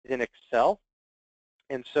in Excel.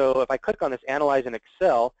 And so if I click on this Analyze in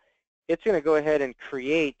Excel, it's going to go ahead and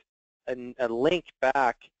create a link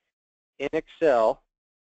back in Excel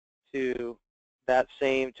to that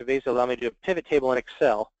same, to basically allow me to do a pivot table in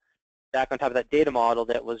Excel back on top of that data model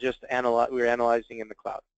that was just we were analyzing in the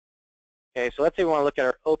cloud. Okay, so let's say we want to look at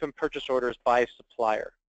our open purchase orders by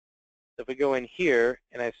supplier. So if we go in here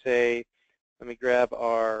and I say, let me grab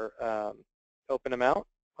our open amount,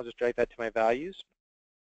 I'll just drag that to my values.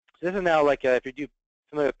 So this is now like if you do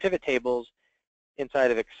familiar with pivot tables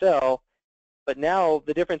inside of Excel, but now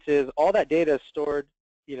the difference is all that data is stored,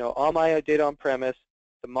 all my data on premise.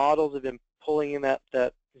 The models have been pulling in that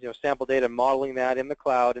sample data, modeling that in the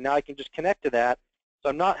cloud, and now I can just connect to that. So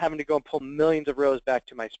I'm not having to go and pull millions of rows back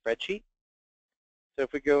to my spreadsheet. So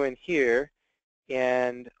if we go in here,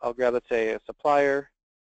 and I'll grab, let's say, a supplier,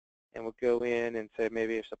 and we'll go in and say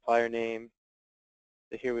maybe a supplier name.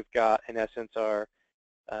 So here we've got, in essence, our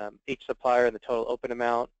each supplier and the total open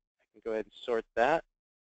amount. I can go ahead and sort that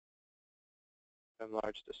from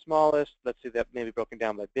large to smallest. Let's see that maybe broken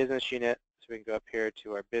down by business unit. So we can go up here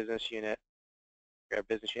to our business unit, grab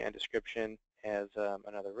business unit and description as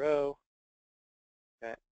another row.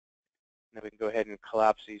 Okay. And then we can go ahead and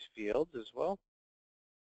collapse these fields as well.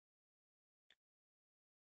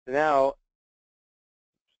 So now,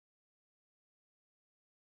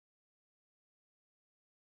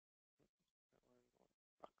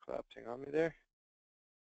 not collapsing on me there.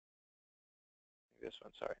 This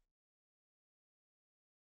one, sorry.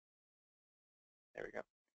 There we go.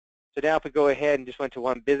 So now if we go ahead and just went to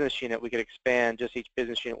one business unit, we could expand just each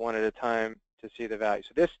business unit one at a time to see the value.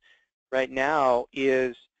 So this right now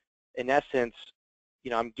is, in essence,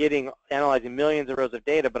 I'm analyzing millions of rows of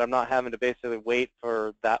data, but I'm not having to basically wait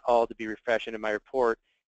for that all to be refreshed into my report.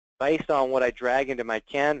 Based on what I drag into my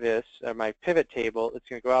canvas or my pivot table, it's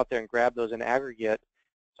going to go out there and grab those in aggregate.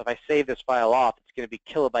 So if I save this file off, it's going to be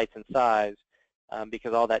kilobytes in size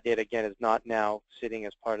because all that data, again, is not now sitting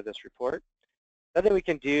as part of this report. Another thing we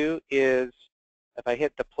can do is, if I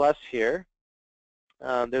hit the plus here,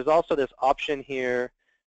 there's also this option here.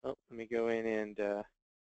 Oh, let me go in and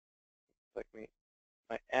click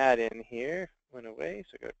my add-in here. Went away,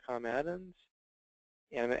 so go to COM add-ins.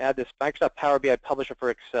 And I'm going to add this Microsoft Power BI Publisher for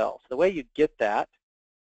Excel. So the way you get that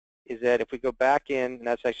is that if we go back in, and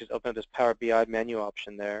that's actually just open up this Power BI menu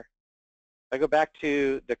option there. If I go back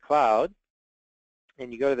to the cloud,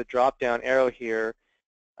 and you go to the drop-down arrow here,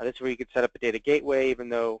 this is where you can set up a data gateway, even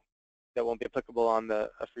though that won't be applicable on a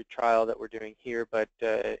free trial that we're doing here, but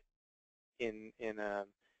in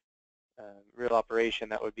real operation,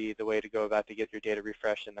 that would be the way to go about to get your data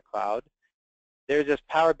refreshed in the cloud. There's this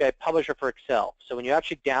Power BI Publisher for Excel. So when you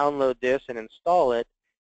actually download this and install it,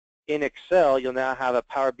 in Excel, you'll now have a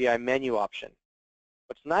Power BI menu option.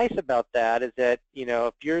 What's nice about that is that,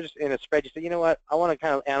 if you're just in a spreadsheet, say, you know what, I want to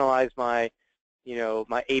kind of analyze my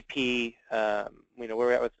my AP, where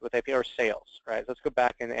we're at with AP or sales, right? So let's go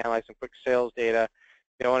back and analyze some quick sales data.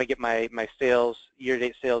 I want to get my sales,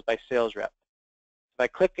 year-to-date sales by sales rep. If I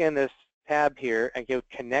click in this tab here and go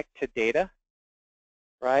connect to data,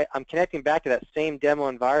 right, I'm connecting back to that same demo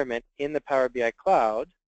environment in the Power BI Cloud.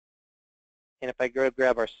 And if I go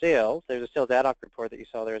grab our sales, there's a sales ad-hoc report that you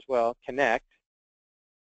saw there as well, connect.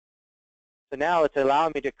 So now it's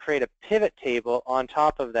allowing me to create a pivot table on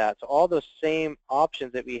top of that. So all those same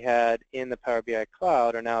options that we had in the Power BI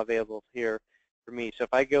Cloud are now available here for me. So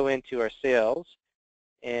if I go into our sales,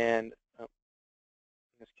 and in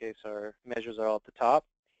this case our measures are all at the top,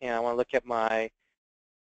 and I want to look at my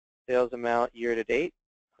sales amount year to date,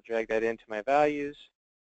 I'll drag that into my values,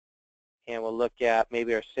 and we'll look at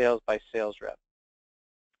maybe our sales by sales rep.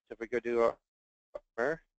 So if we go do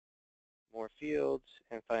our more fields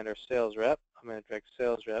and find our sales rep, I'm going to drag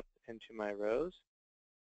sales rep into my rows.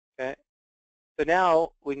 Okay. So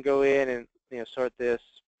now we can go in and sort this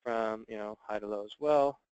from high to low as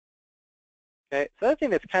well. Okay. So the other thing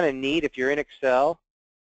that's kind of neat if you're in Excel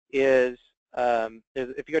is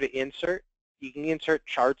if you go to insert, you can insert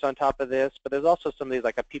charts on top of this, but there's also some of these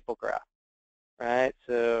like a people graph, right?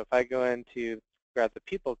 So if I go into grab the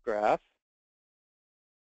people graph,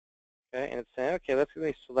 okay, and it's saying, okay, let's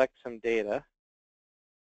really select some data,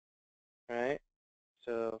 right?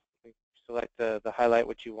 So we select the highlight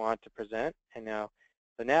what you want to present, and now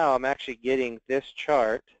I'm actually getting this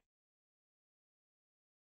chart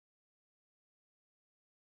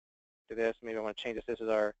to this. Maybe I want to change this. This is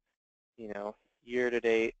our,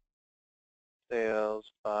 year-to-date sales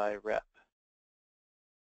by rep.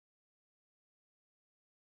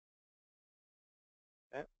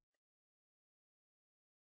 Okay.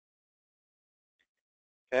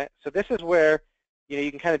 Okay. So this is where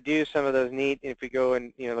you can kind of do some of those neat. If we go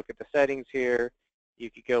and look at the settings here, you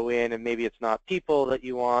could go in and maybe it's not people that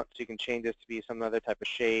you want, so you can change this to be some other type of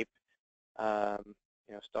shape,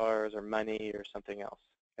 stars or money or something else.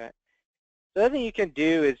 Okay. The other thing you can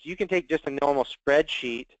do is you can take just a normal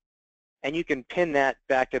spreadsheet and you can pin that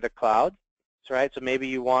back to the cloud. So, right. So maybe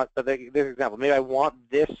you want, this example, maybe I want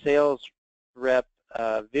this sales rep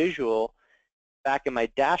visual back in my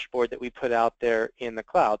dashboard that we put out there in the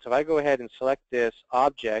cloud. So if I go ahead and select this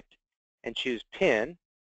object and choose pin,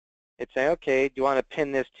 it's saying, okay, do you want to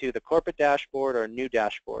pin this to the corporate dashboard or a new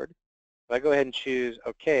dashboard? If I go ahead and choose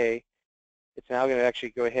OK, it's now going to actually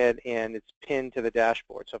go ahead and it's pinned to the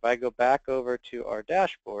dashboard. So if I go back over to our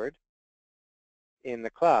dashboard in the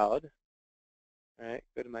cloud, all right,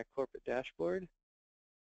 go to my corporate dashboard,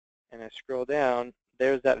 and I scroll down,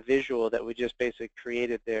 there's that visual that we just basically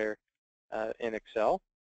created there in Excel.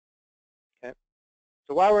 Okay.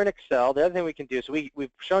 So while we're in Excel, the other thing we can do, so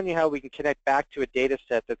we've shown you how we can connect back to a data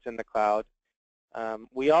set that's in the cloud.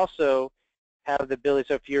 We also have the ability,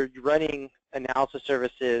 so if you're running analysis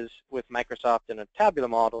services with Microsoft and a Tabular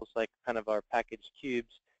Models, like kind of our packaged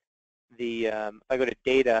cubes, if I go to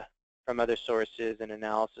data from other sources and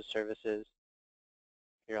analysis services,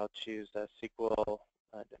 here I'll choose SQL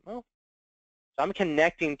demo. So I'm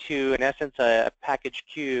connecting to, in essence, a packaged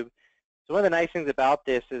cube. So one of the nice things about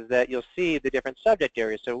this is that you'll see the different subject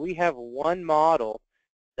areas. So we have one model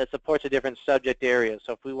that supports a different subject area.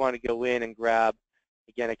 So if we want to go in and grab,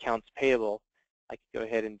 again, accounts payable, I can go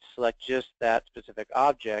ahead and select just that specific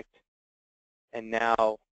object, and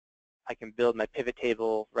now I can build my pivot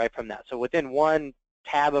table right from that. So within one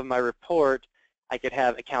tab of my report, I could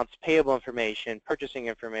have accounts payable information, purchasing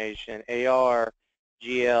information, AR,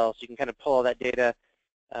 GL, so you can kind of pull all that data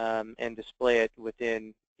and display it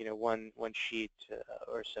within one sheet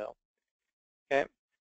or so. Okay,